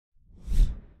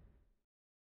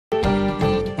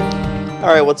All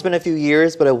right, well, it's been a few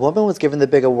years, but a woman was given the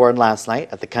big award last night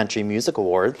at the Country Music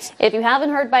Awards. If you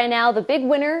haven't heard by now, the big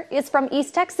winner is from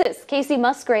East Texas. Kacey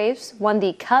Musgraves won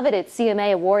the coveted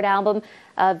CMA Award Album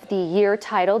of the Year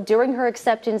title. During her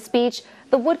acceptance speech,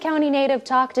 the Wood County native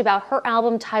talked about her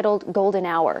album titled Golden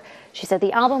Hour. She said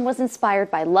the album was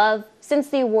inspired by love. Since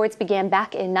the awards began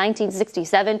back in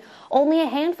 1967, only a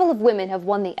handful of women have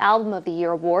won the Album of the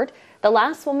Year award. The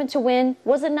last woman to win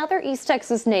was another East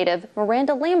Texas native.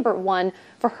 Miranda Lambert won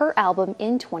for her album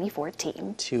in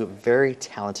 2014. Two very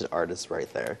talented artists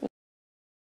right there.